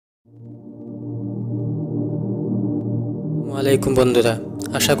ওয়ালাইকুম বন্ধুরা,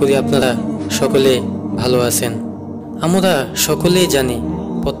 আশা করি আপনারা সকলে ভালো আছেন। আমরা সকলেই জানি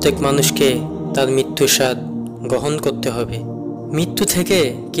প্রত্যেক মানুষকে তার মৃত্যুর স্বাদ গ্রহণ করতে হবে। মৃত্যু থেকে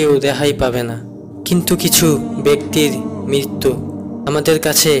কেউ রেহাই পাবে না, কিন্তু কিছু ব্যক্তির মৃত্যু আমাদের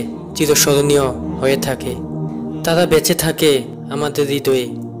কাছে চিরস্মরণীয় হয়ে থাকে। তারা বেঁচে থাকে আমাদের হৃদয়ে,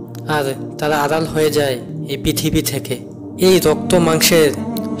 আর তারা আড়াল হয়ে যায় এই পৃথিবী থেকে। এই রক্ত মাংসের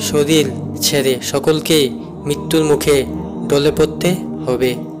শরীর ছেড়ে সকলকেই মৃত্যুর মুখে ডলে পড়তে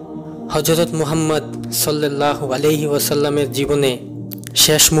হবে। হযরত মুহাম্মদ সাল্লাল্লাহু আলাইহি ওয়াসাল্লামের জীবনে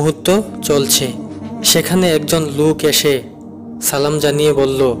শেষ মুহূর্ত চলছে। সেখানে একজন লোক এসে সালাম জানিয়ে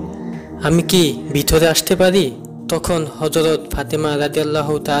বলল, আমি কি ভিতরে আসতে পারি? তখন হযরত ফাতেমা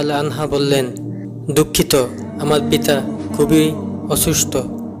রাদিয়াল্লাহু তাআলা আনহা বললেন, দুঃখিত, আমার পিতা খুবই অসুস্থ।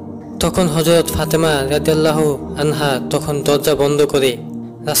 তখন হযরত ফাতেমা রাদিয়াল্লাহু আনহা তখন দরজা বন্ধ করে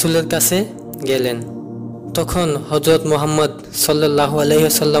রাসূলের কাছে গেলেন। তখন হযরত মুহাম্মদ সাল্লাল্লাহু আলাইহি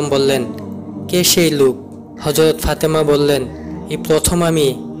ওয়াসাল্লাম বললেন, কে সেই লোক? হযরত ফাতেমা বললেন, এই প্রথম আমি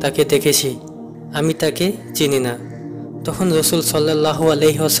তাকে দেখেছি, আমি তাকে চিনি না। তখন রাসূল সাল্লাল্লাহু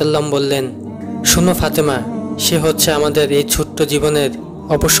আলাইহি ওয়াসাল্লাম বললেন, শোনো ফাতেমা, সে হচ্ছে আমাদের এই ছোট্ট জীবনের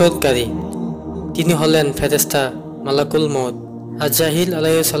অবসরকারী। তিনি হলেন ফেরেশতা মালাকুল মউত আজরাইল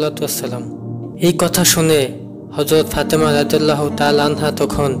আলাইহিস সালাতু ওয়াসসালাম। এই কথা শুনে হযরত ফাতেমা রাদিয়াল্লাহু তাআলা আনহা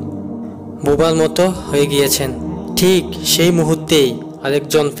তখন বোবার মতো হয়ে গিয়েছেন। ঠিক সেই মুহূর্তেই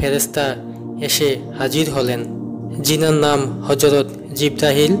আরেকজন ফেরেশতা এসে হাজির হলেন, যিনার নাম হযরত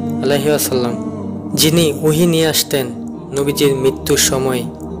জিবরাইল আলাইহিস সালাম, যিনি ওহী নিয়ে আসতেন নবীজির মৃত্যুর সময়।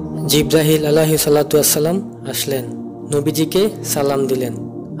 জিবরাইল আলাইহিস সালাতু ওয়াসসালাম আসলেন, নবীজিকে সালাম দিলেন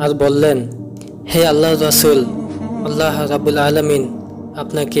আর বললেন, হে আল্লাহর রাসূল, আল্লাহ রাব্বুল আলামিন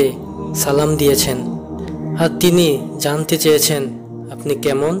আপনাকে সালাম দিয়েছেন, আর তিনি জানতে চেয়েছেন আপনি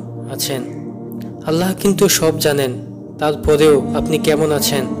কেমন আছেন। আল্লাহ কিন্তু সব জানেন, তারপরেও আপনি কেমন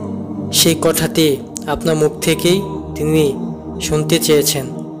আছেন সেই কথাটি আপনার মুখ থেকেই তিনি শুনতে চেয়েছেন।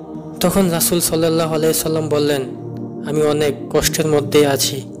 তখন রাসূল সাল্লাল্লাহু আলাইহি সাল্লাম বললেন, আমি অনেক কষ্টের মধ্যে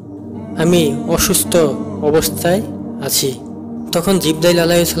আছি, আমি অসুস্থ অবস্থায় আছি। তখন জিবরাইল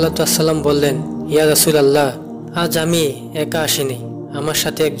আলাইহিস সালাতু ওয়াসসালাম বললেন, ইয়া রাসূলুল্লাহ, আজ আমি একা আসিনি, আমার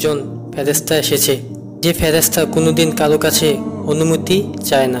সাথে একজন ফেরেশতা এসেছে, যে ফেরেশতা কোনোদিন কারো কাছে অনুমতি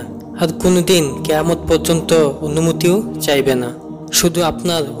চায় না, আর কোনোদিন কিয়ামত পর্যন্ত অনুমতিও চাইবে না, শুধু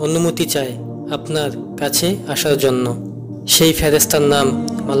আপনার অনুমতি চায় আপনার কাছে আসার জন্য। সেই ফেরেশতার নাম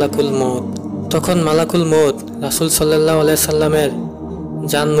মালাকুল মউত। তখন মালাকুল মউত রাসূল সাল্লাল্লাহু আলাইহি সাল্লামের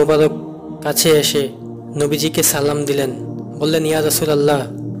জান মুবারক কাছে এসে নবীজিকে সালাম দিলেন, বললেন, ইয়া রাসূলুল্লাহ,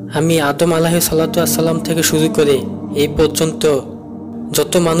 আমি আদম আলাইহিস সালাতু ওয়াসসালাম থেকে শুরু করে এই পর্যন্ত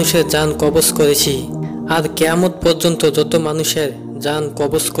যত মানুষের জান কবজ করেছি, আর কিয়ামত পর্যন্ত যত মানুষের জান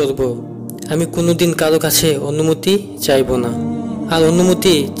কবজ করব, আমি কোনোদিন কারো কাছে অনুমতি চাইব না, আর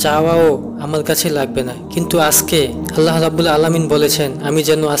অনুমতি চাওয়াও আমার কাছে লাগবে না। কিন্তু আজকে আল্লাহ রাব্বুল আলামিন বলেছেন আমি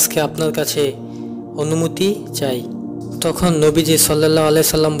যেন আজকে আপনার কাছে অনুমতি চাই। তখন নবীজি সাল্লাল্লাহু আলাইহি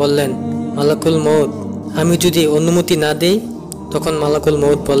সাল্লাম বললেন, মালাকুল মউত, আমি যদি অনুমতি না দেই? তখন মালাকুল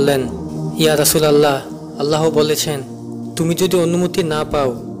মউত বললেন, ইয়া রাসূলুল্লাহ, আল্লাহ বলেছেন তুমি যদি অনুমতি না পাও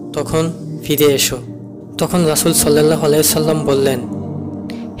তখন ফিরে এসো। তখন রাসূল সাল্লাল্লাহু আলাইহি সাল্লাম বললেন,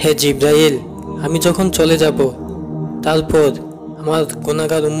 হে জিবরাইল, আমি যখন চলে যাব তারপর আমার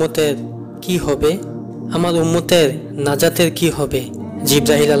গুনাহগার উম্মতের কি হবে? আমার উম্মতের নাজাতের কি হবে?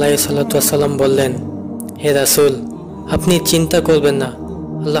 জিবরাইল আলাইহিস সালাতু ওয়াসসালাম বললেন, হে রাসূল, আপনি চিন্তা করবেন না,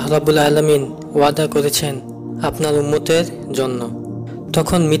 আল্লাহ রাব্বুল আলামিন ওয়াদা করেছেন আপনার উম্মতের জন্য।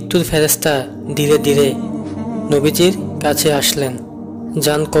 তখন মৃত্যুর ফেরেশতা ধীরে ধীরে নবীজির কাছে আসলেন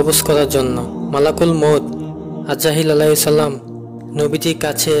জান কবজ করার জন্য। মালাকুল মউত আজরাইল আলাইহিস সালাম নবীজির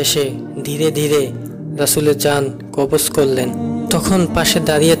কাছে এসে ধীরে ধীরে রাসূলের জান কবজ করলেন। তখন পাশে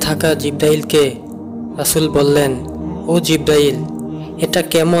দাঁড়িয়ে থাকা জিবরাইলকে রাসূল বললেন, ও জিবরাইল, এটা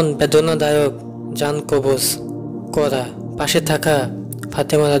কেমন বেদনাদায়ক জান কবজ করা। পাশে থাকা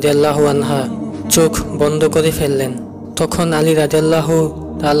ফাতেমা রাদিয়াল্লাহু আনহা চোখ বন্ধ করে ফেললেন। তখন আলী রাদিয়াল্লাহু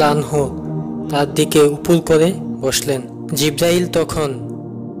তাআলা আনহু তার দিকে উপর করে বসলেন। জিবরাইল তখন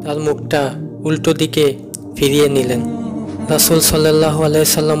তার মুখটা উল্টো দিকে ফিরিয়ে নিলেন। রাসূল সাল্লাল্লাহু আলাইহি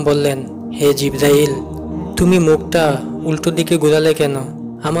সাল্লাম বললেন, হে জিবরাইল, তুমি মুখটা উল্টো দিকে ঘুরালে কেন?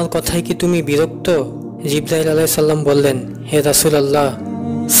 আমার কথায় কি তুমি বিরক্ত? জিবরাইল আলাইহিস সালাম বললেন, হে রাসূলুল্লাহ,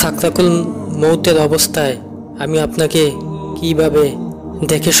 সাকরাতুল মউতের অবস্থায় আমি আপনাকে কিভাবে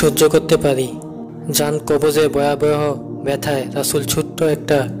দেখে সহ্য করতে পারি? জান কবজে ভয়াবহ ব্যথায় রাসূল ছোট্ট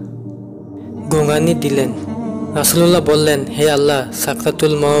একটা গোঙানি দিলেন। রাসূলুল্লাহ বললেন, হে আল্লাহ,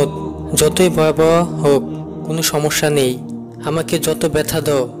 সাকরাতুল মউত যতই ভয়াবহ হোক কোনো সমস্যা নেই, আমাকে যত ব্যথা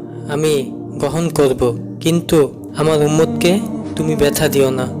দাও আমি গ্রহণ করব, কিন্তু আমার উম্মতকে তুমি ব্যথা দিও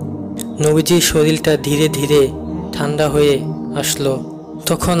না। নবীজির শরীরটা ধীরে ধীরে ঠান্ডা হয়ে আসলো।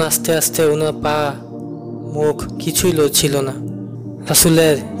 তখন আস্তে আস্তে ওনার পা মুখ কিছুই লড়ছিল না।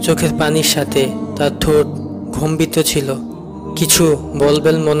 রাসূলের চোখের পানির সাথে তার ঠোঁট গম্ভীর ছিল, কিছু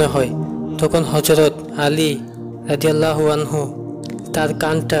বলবেন মনে হয়। তখন হযরত আলী রাদিয়াল্লাহু আনহু তার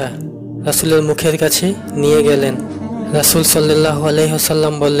কানটা রাসূলের মুখের কাছে নিয়ে গেলেন। রাসূল সাল্লাল্লাহু আলাইহি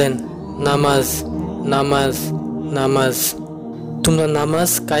ওয়াসাল্লাম বললেন, নামাজ নামাজ নামাজ, তোমরা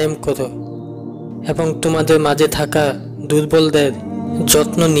নামাজ কায়েম করো এবং তোমাদের মাঝে থাকা দুর্বলদের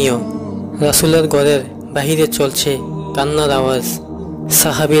যত্ন নিও। রাসূলের ঘরের বাহিরে চলছে কান্নার আওয়াজ।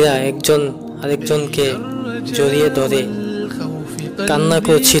 সাহাবীরা একজন আরেকজনকে জড়িয়ে ধরে কান্না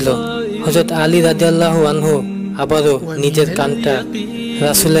করছিল। হযরত আলী রাদিয়াল্লাহু আনহু আবারও নিজের কানটা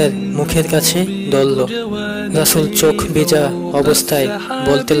রাসূলের মুখের কাছে ধরল। রাসূল চোখ ভিজা অবস্থায়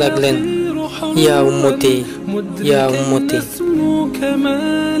বলতে লাগলেন, ইয়া উম্মতি ইয়া উম্মতি।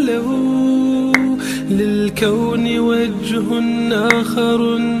 للكون وجه آخر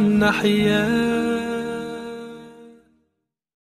نحيا